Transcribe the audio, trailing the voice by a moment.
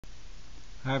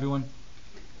Hi everyone.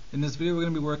 In this video we're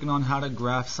going to be working on how to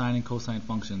graph sine and cosine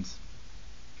functions.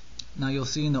 Now you'll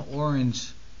see in the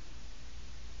orange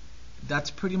that's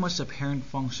pretty much the parent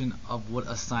function of what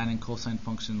a sine and cosine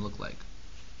function look like.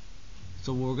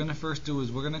 So what we're going to first do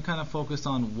is we're going to kind of focus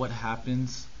on what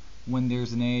happens when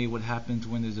there's an a, what happens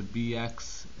when there's a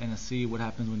bx and a c, what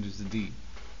happens when there's a d.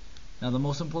 Now the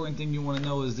most important thing you want to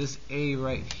know is this a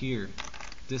right here.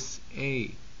 This a.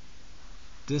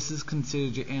 This is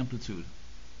considered your amplitude.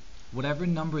 Whatever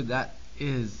number that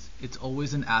is, it's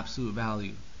always an absolute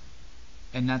value.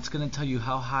 And that's going to tell you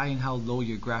how high and how low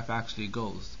your graph actually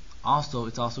goes. Also,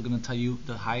 it's also going to tell you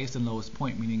the highest and lowest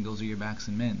point, meaning those are your max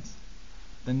and mins.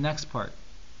 The next part,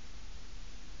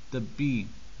 the b.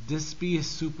 This b is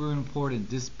super important.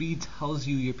 This b tells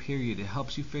you your period. It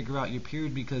helps you figure out your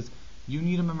period because you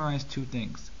need to memorize two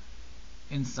things.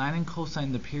 In sine and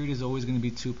cosine, the period is always going to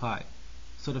be 2 pi.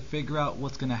 So to figure out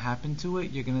what's going to happen to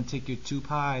it, you're going to take your 2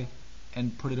 pi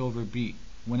and put it over b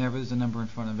whenever there's a number in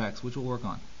front of x, which we'll work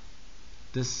on.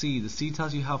 The c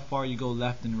tells you how far you go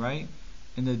left and right,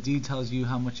 and the d tells you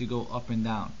how much you go up and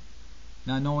down.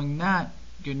 Now knowing that,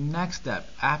 your next step,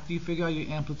 after you figure out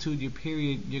your amplitude, your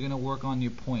period, you're going to work on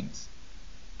your points.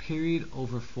 Period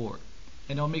over 4.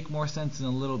 And it'll make more sense in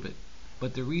a little bit.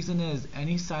 But the reason is,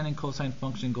 any sine and cosine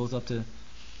function goes up to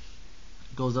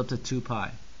 2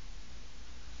 pi.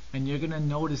 And you're going to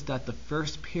notice that the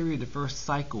first period, the first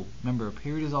cycle, remember a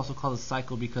period is also called a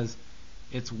cycle because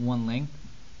it's one length,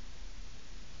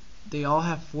 they all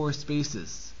have 4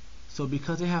 spaces. So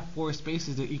because they have 4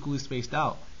 spaces, they're equally spaced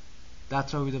out.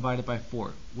 That's why we divide it by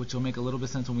 4, which will make a little bit of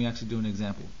sense when we actually do an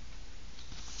example.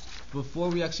 Before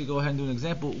we actually go ahead and do an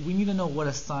example, we need to know what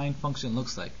a sine function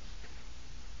looks like.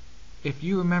 If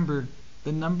you remember,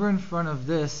 the number in front of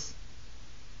this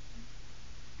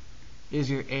is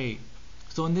your a.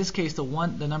 So in this case, the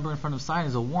number in front of sine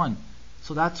is a 1.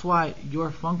 So that's why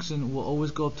your function will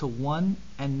always go up to 1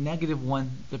 and -1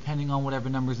 depending on whatever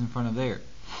number is in front of there.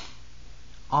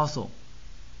 Also,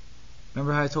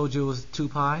 remember how I told you it was 2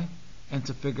 pi? And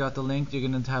to figure out the length, you're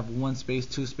going to have 1 space,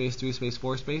 2 space, 3 space,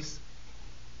 4 space.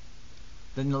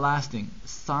 Then the last thing,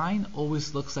 sine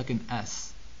always looks like an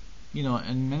S. You know,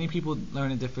 and many people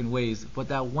learn in different ways, but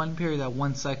that one period, that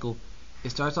one cycle,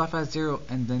 it starts off at 0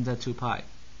 and then at 2 pi.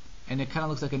 And it kind of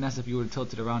looks like an S if you were to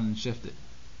tilt it around and shift it.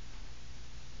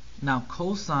 Now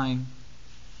cosine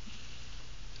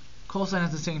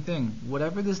has the same thing.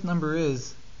 Whatever this number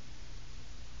is,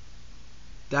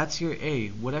 that's your a.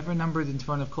 Whatever number is in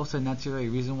front of cosine, that's your a.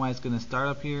 Reason why it's going to start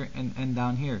up here and end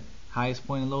down here. Highest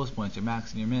point and lowest points, your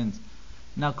max and your mins.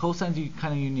 Now cosine is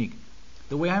kind of unique.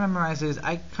 The way I memorize it is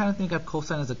I kind of think of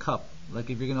cosine as a cup. Like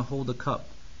if you're going to hold a cup.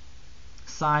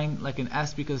 Sine like an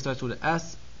S because it starts with an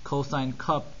S. Cosine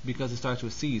cup because it starts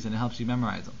with C's and it helps you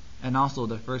memorize them. And also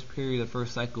the first period, the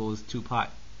first cycle is 2 pi.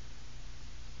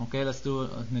 Okay, let's do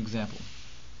an example.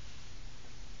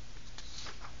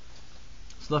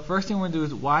 So the first thing we're going to do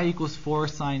is y equals 4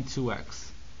 sine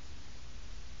 2x.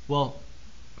 Well,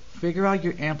 figure out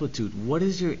your amplitude. What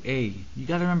is your a? You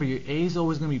got to remember your a is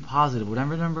always going to be positive.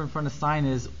 Whatever number in front of sine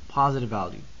is positive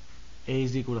value. A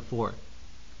is equal to 4.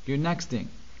 Your next thing,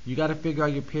 you got to figure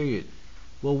out your period.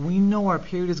 Well, we know our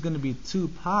period is going to be 2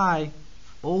 pi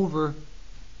over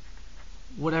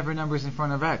whatever number is in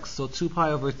front of x. So 2 pi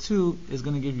over 2 is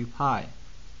going to give you pi.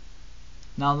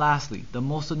 Now lastly, the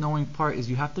most annoying part is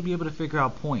you have to be able to figure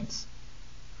out points.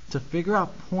 To figure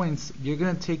out points, you're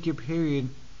going to take your period,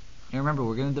 and remember,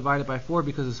 we're going to divide it by 4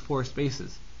 because it's 4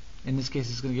 spaces. In this case,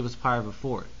 it's going to give us pi over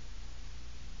 4.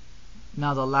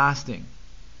 Now the last thing,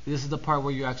 this is the part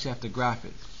where you actually have to graph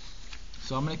it.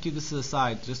 So I'm going to keep this to the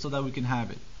side just so that we can have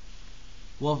it.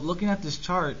 Well, looking at this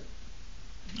chart,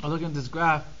 or looking at this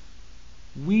graph,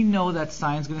 we know that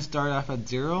sine is going to start off at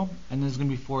 0 and there's going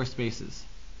to be 4 spaces.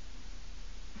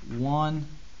 1,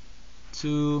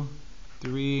 2,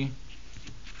 3,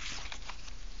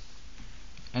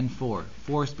 and 4.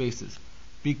 4 spaces.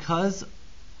 Because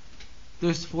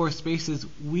there's 4 spaces,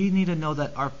 we need to know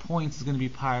that our points is going to be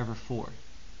pi over 4.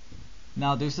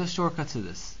 Now there's a shortcut to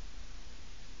this.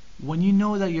 When you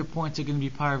know that your points are going to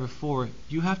be pi over 4,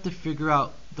 you have to figure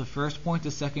out the first point, the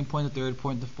second point, the third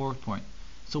point, the fourth point.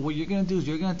 So what you're going to do is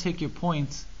you're going to take your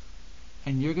points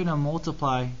and you're going to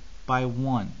multiply by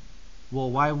 1. Well,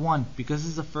 why 1? Because this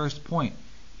is the first point.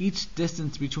 Each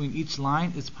distance between each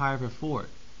line is pi over 4.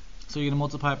 So you're going to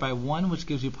multiply it by 1, which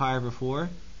gives you pi over 4.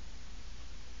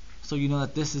 So you know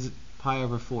that this is pi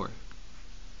over 4.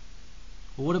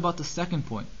 Well, what about the second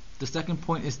point? The second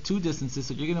point is 2 distances,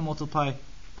 so you're going to multiply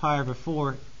pi over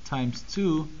 4 times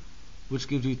 2, which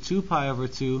gives you 2 pi over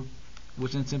 2,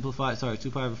 which then simplifies, 2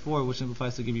 pi over 4, which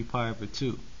simplifies to give you pi over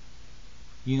 2.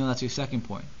 you know that's your second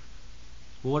point.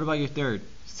 Well, what about your third?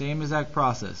 Same exact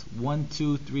process. 1,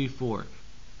 2, 3, 4.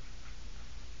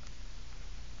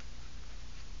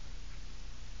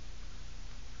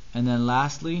 And then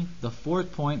lastly, the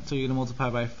fourth point, so you're going to multiply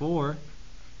by 4,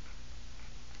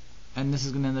 and this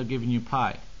is going to end up giving you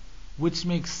pi. Which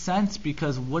makes sense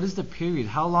because what is the period?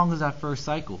 How long is that first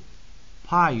cycle?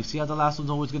 Pi. You see how the last one's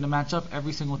always going to match up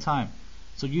every single time.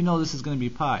 So you know this is going to be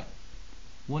pi.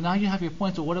 Well, now you have your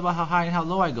points. Well, what about how high and how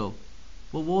low I go?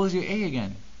 Well, what was your A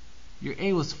again? Your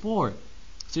A was 4.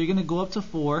 So you're going to go up to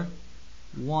 4.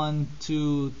 1,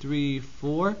 2, 3,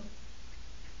 4.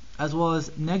 As well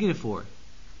as negative 4.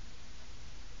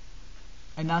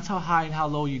 And that's how high and how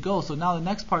low you go. So now the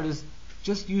next part is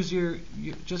just use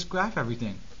just graph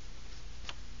everything.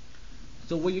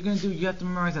 So what you're going to do, you have to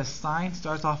memorize that sine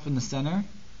starts off in the center.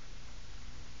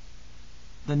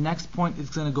 The next point is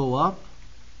going to go up.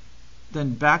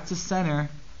 Then back to center.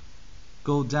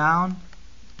 Go down.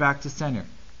 Back to center.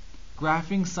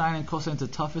 Graphing sine and cosine is the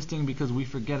toughest thing because we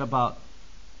forget about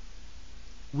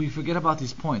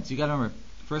these points. You got to remember,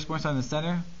 first point starts in the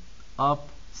center. Up,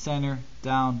 center,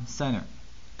 down, center.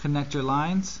 Connect your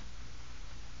lines.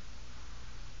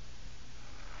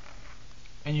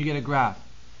 And you get a graph.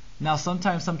 Now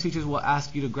sometimes some teachers will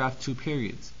ask you to graph 2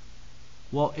 periods.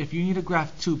 Well, if you need to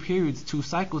graph 2 periods, 2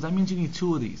 cycles, that means you need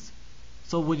 2 of these.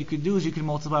 So what you could do is you can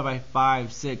multiply by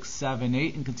 5, 6, 7,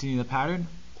 8 and continue the pattern.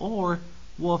 Or,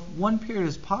 well, if one period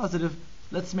is positive,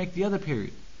 let's make the other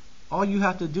period. All you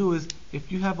have to do is,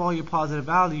 if you have all your positive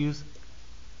values,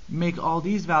 make all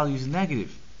these values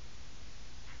negative.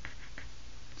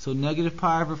 So negative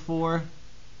pi over 4,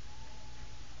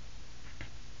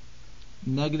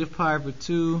 negative pi over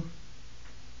 2,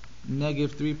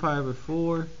 negative 3 pi over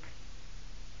 4,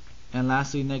 and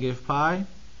lastly negative pi.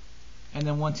 And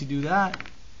then once you do that,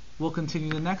 we'll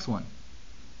continue the next one.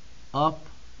 Up,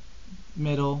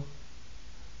 middle,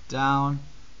 down,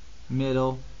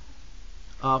 middle,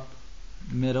 up,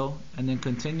 middle, and then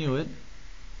continue it.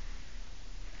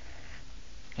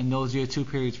 And those are your 2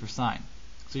 periods for sine.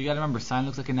 So you got to remember, sine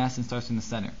looks like an S and starts in the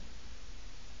center.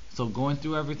 So going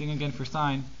through everything again for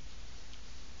sine,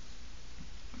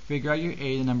 figure out your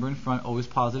A, the number in front, always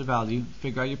positive value.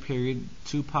 Figure out your period,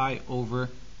 2 pi over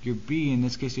your B. In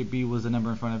this case, your B was the number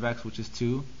in front of X, which is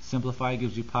 2. Simplify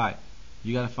gives you pi.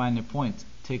 You got to find the points.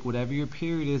 Take whatever your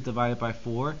period is divided by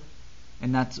 4,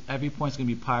 and that's every point's going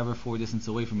to be pi over 4 distance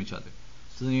away from each other.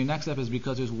 So then your next step is,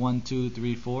 because there's 1, 2,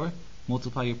 3, 4,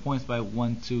 multiply your points by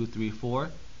 1, 2, 3,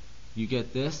 4. You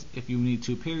get this. If you need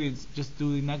 2 periods, just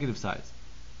do the negative sides.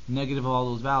 Negative of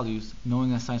all those values,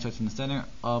 knowing that sine starts in the center,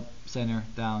 up, center,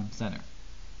 down, center.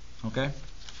 Okay?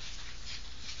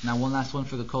 Now one last one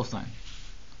for the cosine.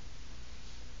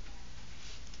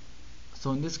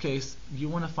 So in this case, you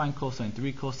want to find cosine,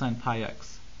 3 cosine pi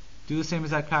x. Do the same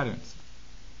exact patterns.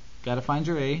 Got to find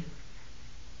your A.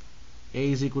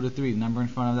 A is equal to 3, the number in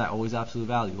front of that, always absolute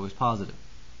value, always positive.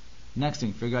 Next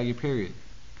thing, figure out your period.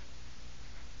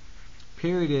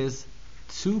 Period is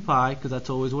 2 pi, because that's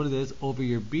always what it is, over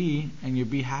your B, and your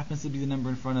B happens to be the number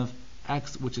in front of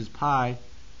X, which is pi,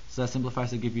 so that simplifies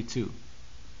to give you 2.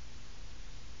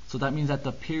 So that means that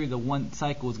the period, the one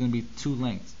cycle, is going to be 2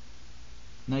 lengths.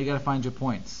 Now you got to find your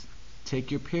points. Take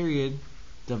your period,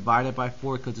 divide it by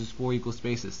 4, because there's 4 equal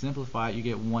spaces. Simplify it, you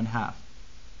get 1/2.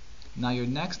 Now your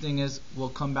next thing is, we'll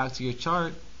come back to your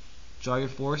chart, draw your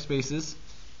 4 spaces.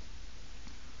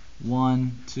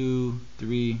 1, 2,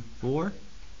 3, 4.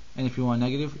 And if you want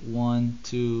negative, 1,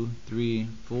 2, 3,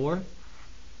 4.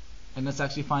 And let's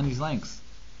actually find these lengths.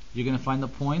 You're going to find the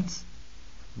points.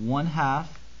 1/2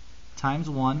 times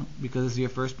 1, because this is your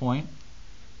first point.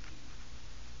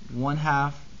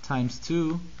 1/2 times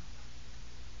 2,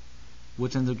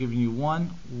 which ends up giving you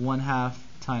 1. 1/2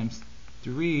 times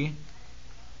 3.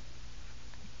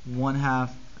 1/2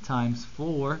 times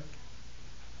 4.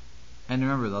 And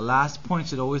remember, the last point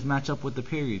should always match up with the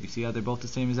period. You see how they're both the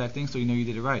same exact thing, so you know you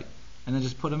did it right. And then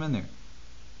just put them in there.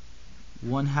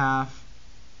 1/2,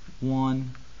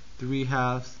 1,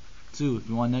 3/2, 2. If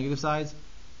you want negative sides,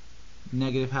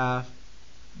 -1/2,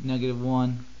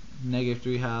 -1,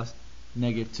 -3/2,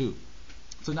 -2.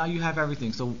 So now you have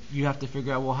everything. So you have to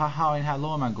figure out, well, how and how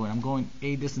low am I going? I'm going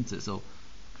A distances. So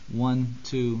 1,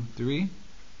 2, 3.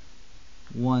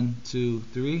 1, 2,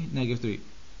 3, -3.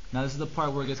 Now this is the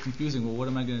part where it gets confusing. Well, what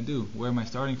am I going to do? Where am I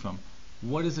starting from?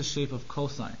 What is the shape of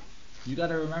cosine? You got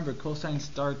to remember, cosine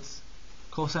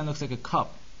looks like a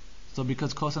cup. So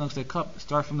because cosine looks like a cup,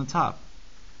 start from the top.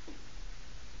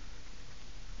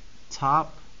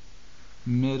 Top,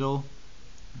 middle,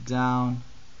 down,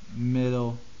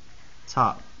 middle,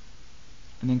 top.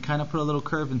 And then kind of put a little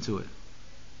curve into it.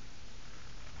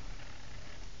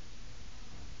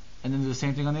 and then do the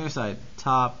same thing on the other side.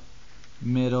 Top,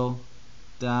 middle,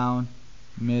 down,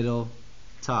 middle,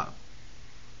 top.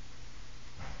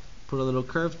 Put a little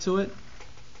curve to it,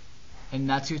 and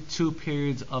that's your 2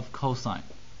 periods of cosine.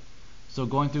 So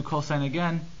going through cosine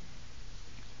again,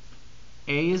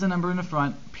 A is a number in the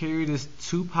front, period is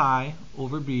 2 pi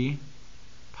over b,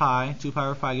 pi, 2 pi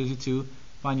over pi gives you 2.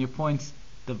 Find your points,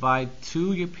 divide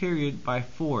your period by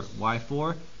 4. Why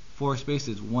 4? 4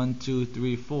 spaces, 1, 2,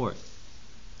 3, 4.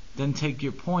 Then take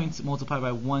your points, multiply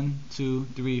by 1, 2,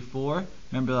 3, 4.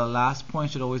 Remember the last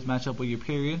point should always match up with your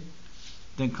period.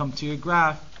 Then come to your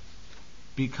graph.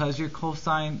 Because your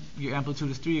cosine, your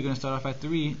amplitude is 3, you're going to start off at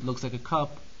 3, looks like a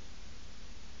cup,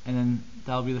 and then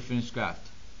that'll be the finished graph.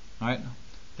 Alright,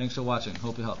 thanks for watching,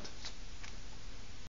 hope it helped.